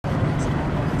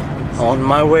On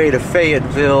my way to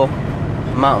Fayetteville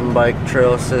mountain bike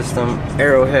trail system,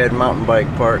 Arrowhead Mountain Bike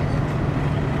Park.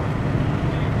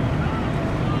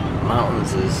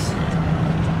 Mountains is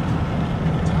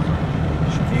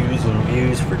views and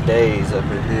views for days up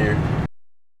in here.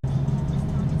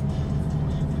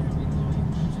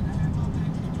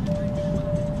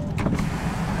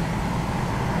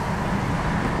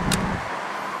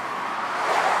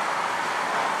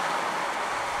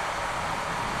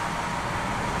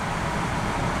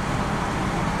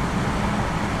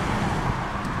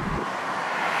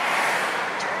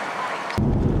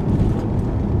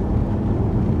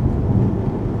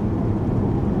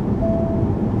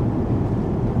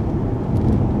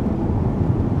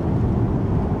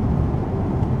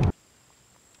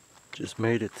 Just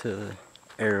made it to the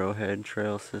Arrowhead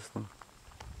Trail system.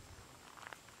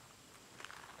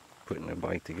 Putting the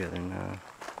bike together now.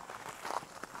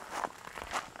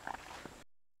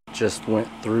 Just went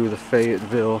through the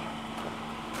Fayetteville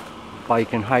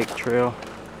bike and hike trail.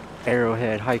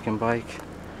 Arrowhead Hike and Bike.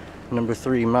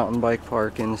 #3 mountain bike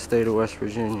park in the state of West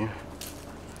Virginia.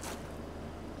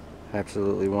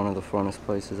 Absolutely one of the funnest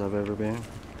places I've ever been.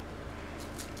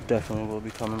 Definitely will be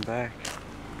coming back.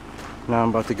 Now I'm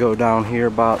about to go down here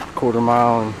about a quarter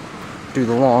mile and do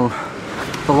the long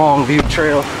view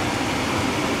trail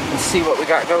and see what we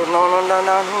got going on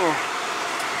down here.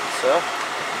 So,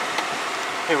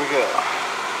 here we go.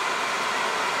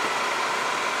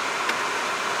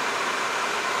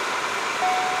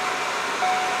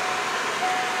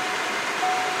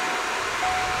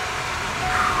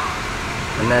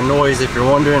 And that noise, if you're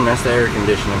wondering, that's the air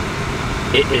conditioning.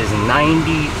 It is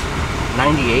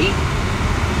 98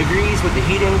 degrees with the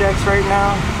heat index right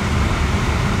now.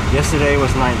 Yesterday was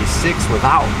 96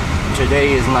 without.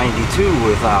 Today is 92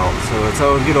 without. So it's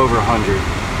get over 100.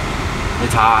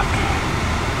 It's hot.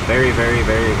 Very, very,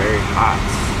 very, very hot.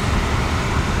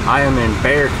 I am in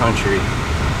bear country.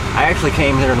 I actually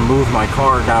came here to move my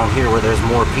car down here where there's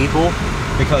more people,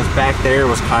 because back there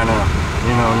was kind of,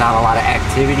 you know, not a lot of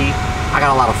activity. I got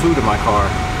a lot of food in my car,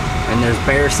 and there's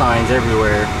bear signs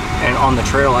everywhere. And on the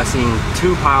trail I seen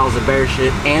 2 piles of bear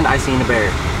shit, and I seen a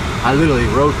bear. I literally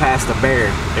rode past a bear,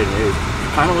 and it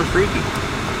kind of was freaky.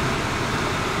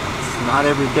 It's not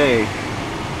every day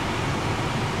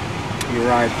you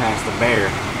ride past a bear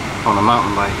on a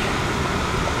mountain bike.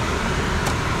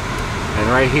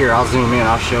 And right here, I'll zoom in,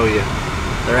 I'll show you.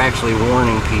 They're actually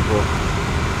warning people.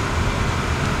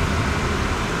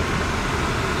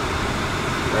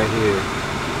 Right here.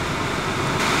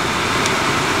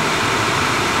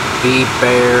 Be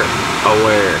bear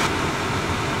aware.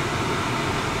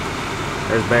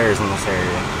 There's bears in this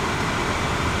area.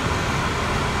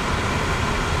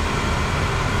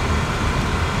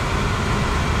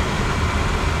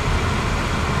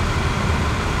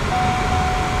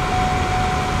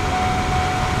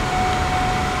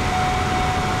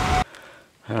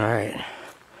 Alright,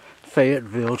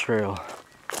 Fayetteville Trail.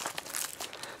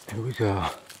 Here we go.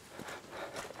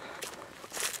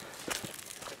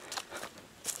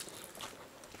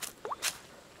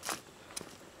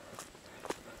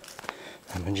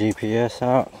 My GPS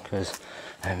out because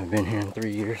I haven't been here in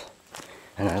 3 years,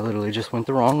 and I literally just went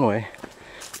the wrong way.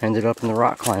 Ended up in the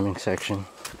rock climbing section.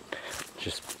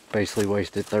 Just basically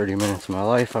wasted 30 minutes of my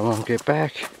life I won't get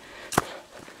back.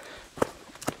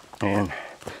 And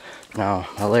now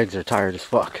my legs are tired as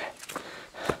fuck.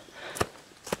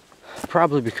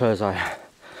 Probably because I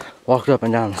walked up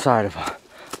and down the side of a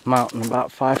mountain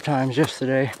about 5 times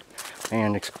yesterday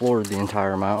and explored the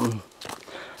entire mountain.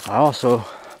 I also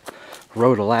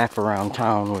rode a lap around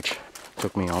town, which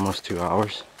took me almost 2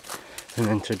 hours. And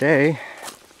then today,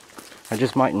 I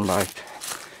just mountain biked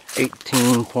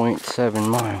 18.7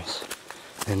 miles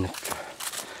in the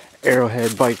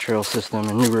Arrowhead Bike Trail system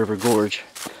in River Gorge,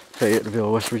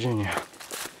 Fayetteville, West Virginia.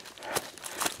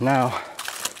 Now,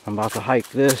 I'm about to hike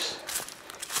this,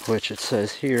 which it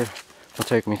says here will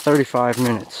take me 35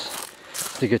 minutes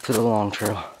to get to the long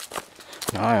trail.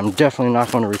 Now, I am definitely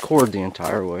not going to record the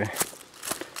entire way.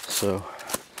 So,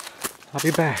 I'll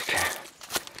be back.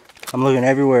 I'm looking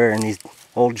everywhere in these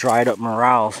old dried up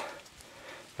morels.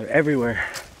 They're everywhere.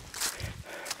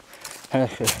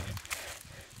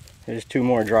 There's 2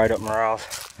 more dried up morels.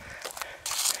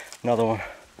 Another one.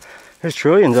 There's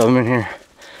trillions of them in here.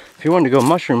 If you wanted to go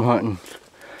mushroom hunting,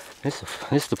 this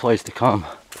is the place to come.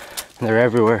 And they're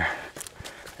everywhere.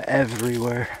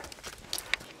 Everywhere.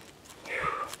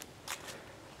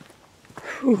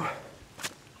 Whew.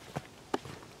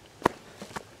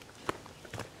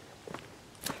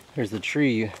 There's the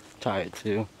tree you tie it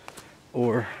to,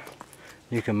 or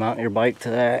you can mount your bike to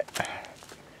that.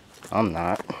 I'm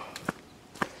not.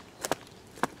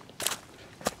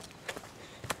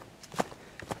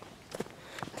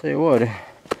 Tell you what, it'd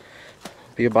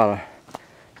be about a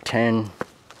 10-12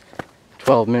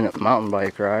 minute mountain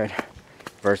bike ride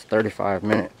versus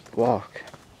 35-minute walk.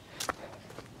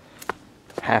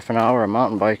 Half an hour of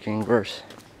mountain biking versus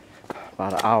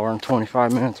about an hour and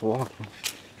 25 minutes walking.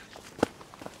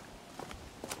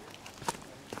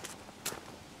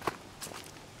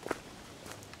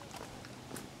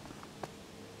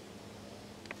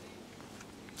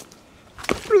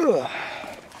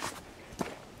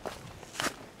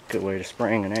 Good way to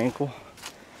sprain an ankle.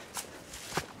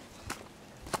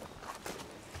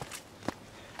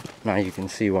 Now you can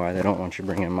see why they don't want you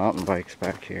bringing mountain bikes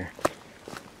back here.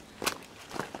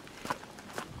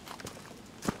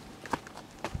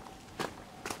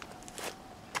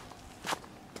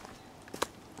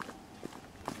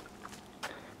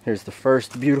 Here's the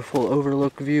first beautiful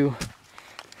overlook view.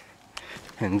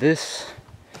 And this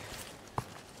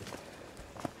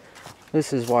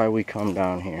is why we come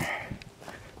down here.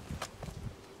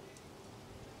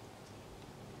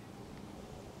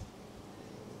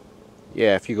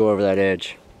 Yeah, if you go over that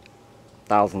edge,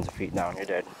 thousands of feet down, you're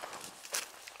dead.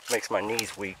 Makes my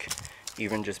knees weak,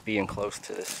 even just being close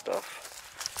to this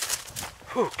stuff.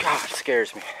 Whew, God, it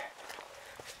scares me.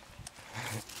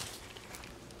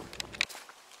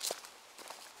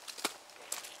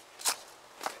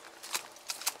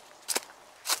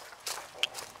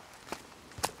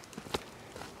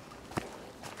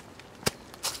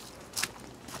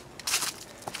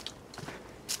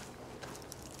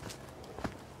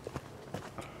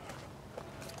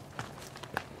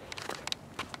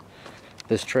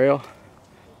 This trail,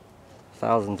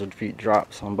 thousands of feet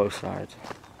drops on both sides.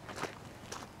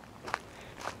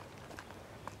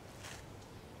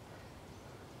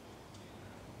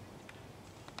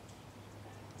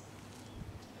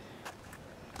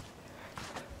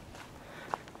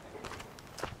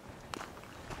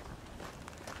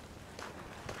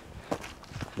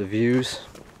 The views,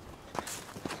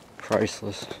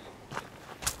 priceless.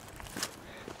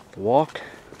 The walk,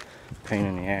 pain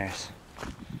in the ass.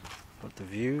 But the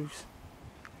views,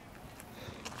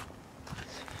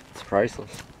 it's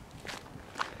priceless.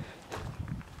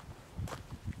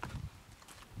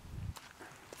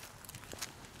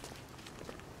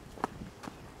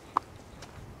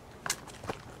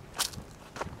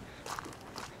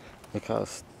 Look how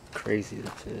crazy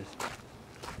this is.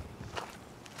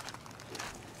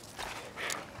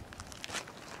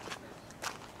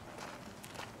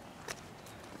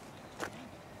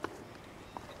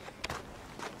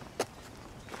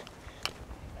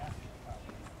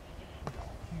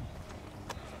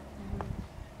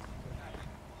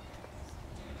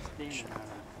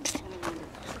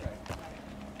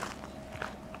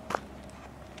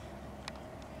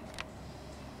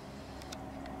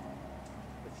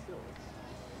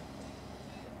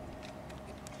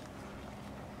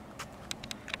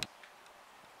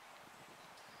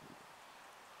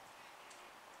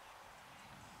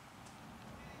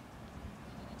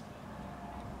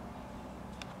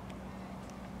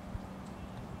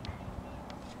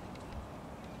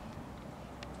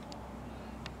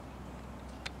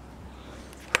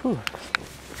 Whew.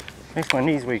 Makes my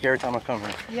knees weak every time I come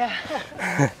here.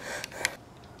 Yeah.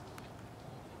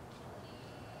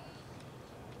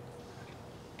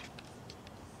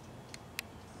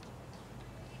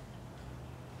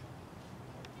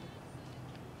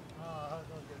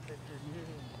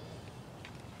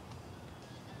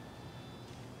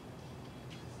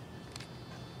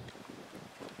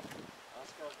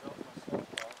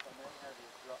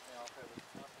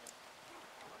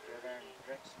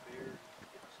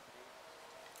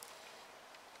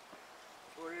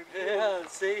 Yeah,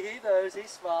 see, he knows, he's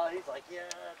smart, he's like, yeah.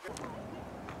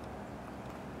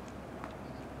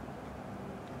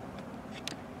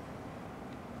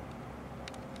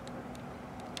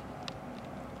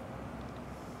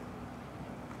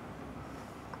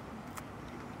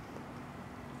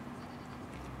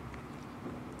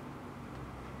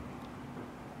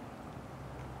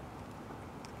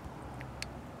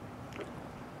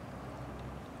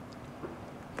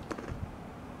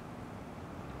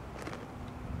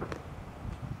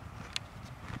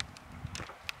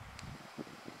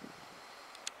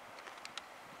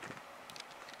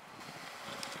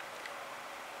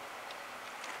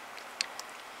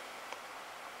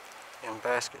 And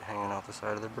basket hanging off the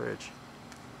side of the bridge.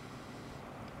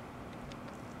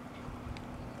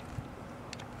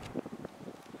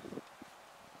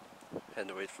 Had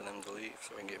to wait for them to leave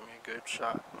so we can get me a good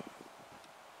shot.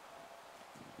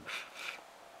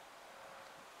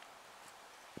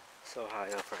 So high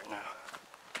up right now.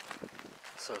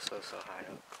 So high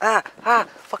up. Ah!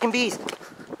 Fucking bees!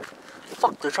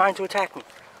 Fuck, they're trying to attack me.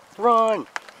 Run!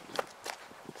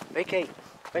 Vacate.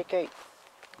 Vacate.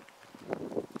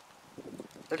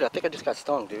 Dude, I think I just got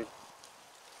stung, dude.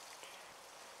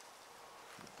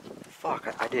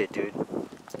 Fuck, I did, dude.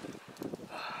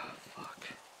 Fuck.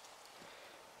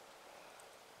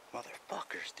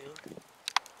 Motherfuckers, dude.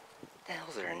 The hell,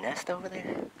 is there a nest over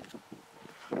there?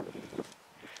 I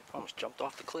almost jumped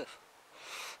off the cliff.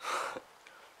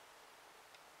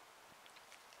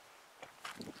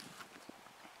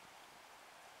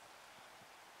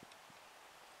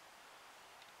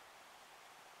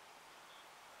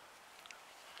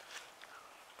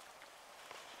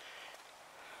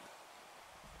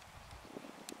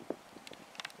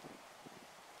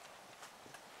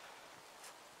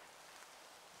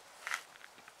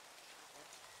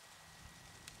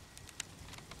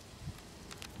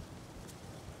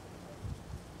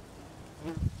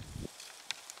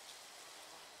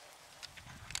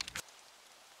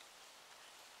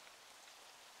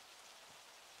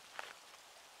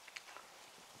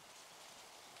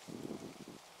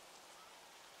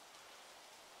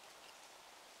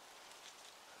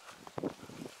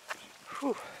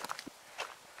 Whew.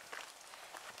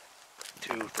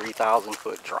 2,000-3,000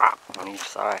 foot drop on each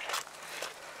side.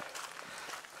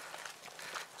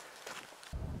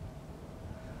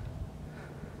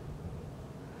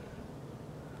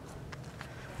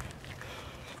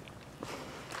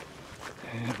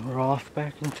 And we're off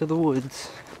back into the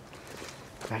woods,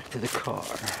 back to the car.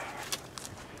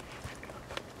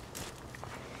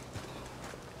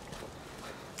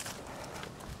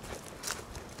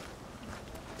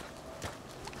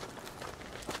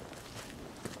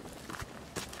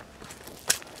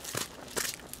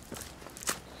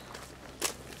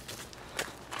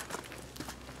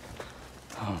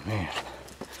 Oh man.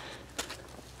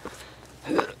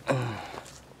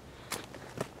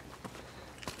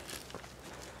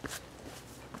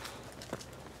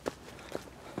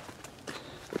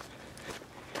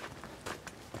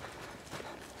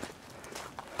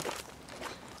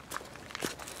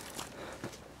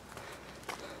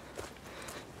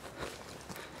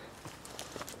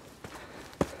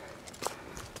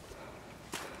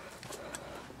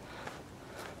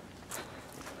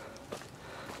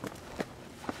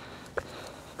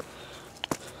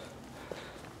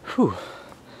 Whew.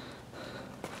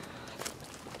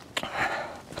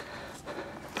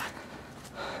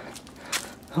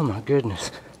 Oh my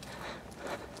goodness.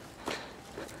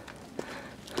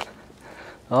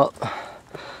 Oh,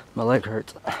 my leg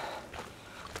hurts.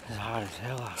 It's hot as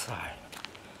hell outside.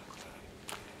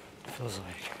 It feels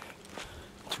like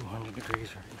 200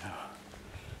 degrees right now.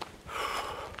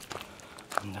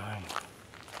 I'm dying.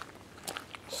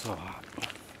 So hot.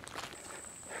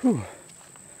 Whew.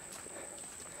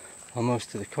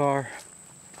 Almost to the car.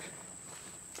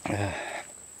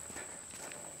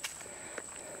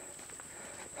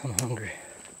 I'm hungry.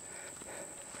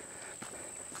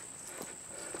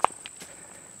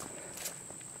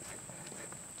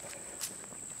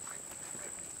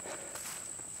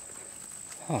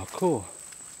 Oh, cool.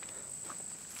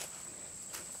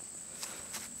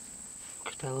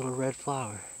 Look at that little red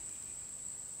flower.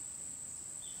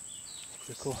 It's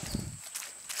pretty cool.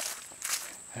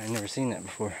 I've never seen that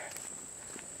before.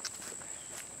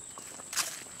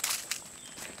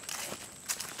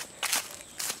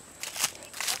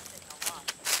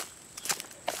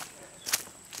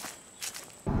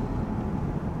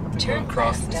 Turn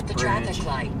left at the traffic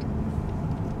light.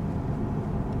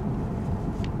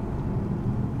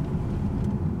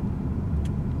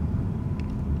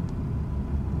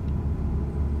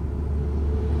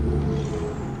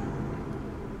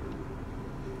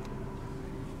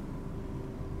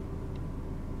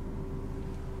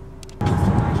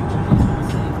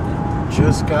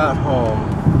 Just got home.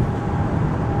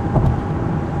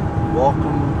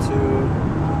 Welcome to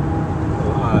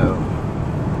Ohio.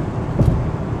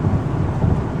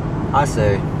 I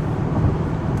say,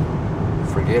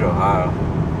 forget Ohio.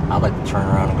 I'd like to turn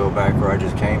around and go back where I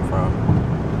just came from.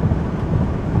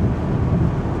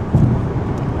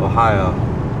 Ohio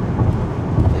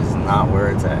is not where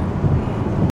it's at.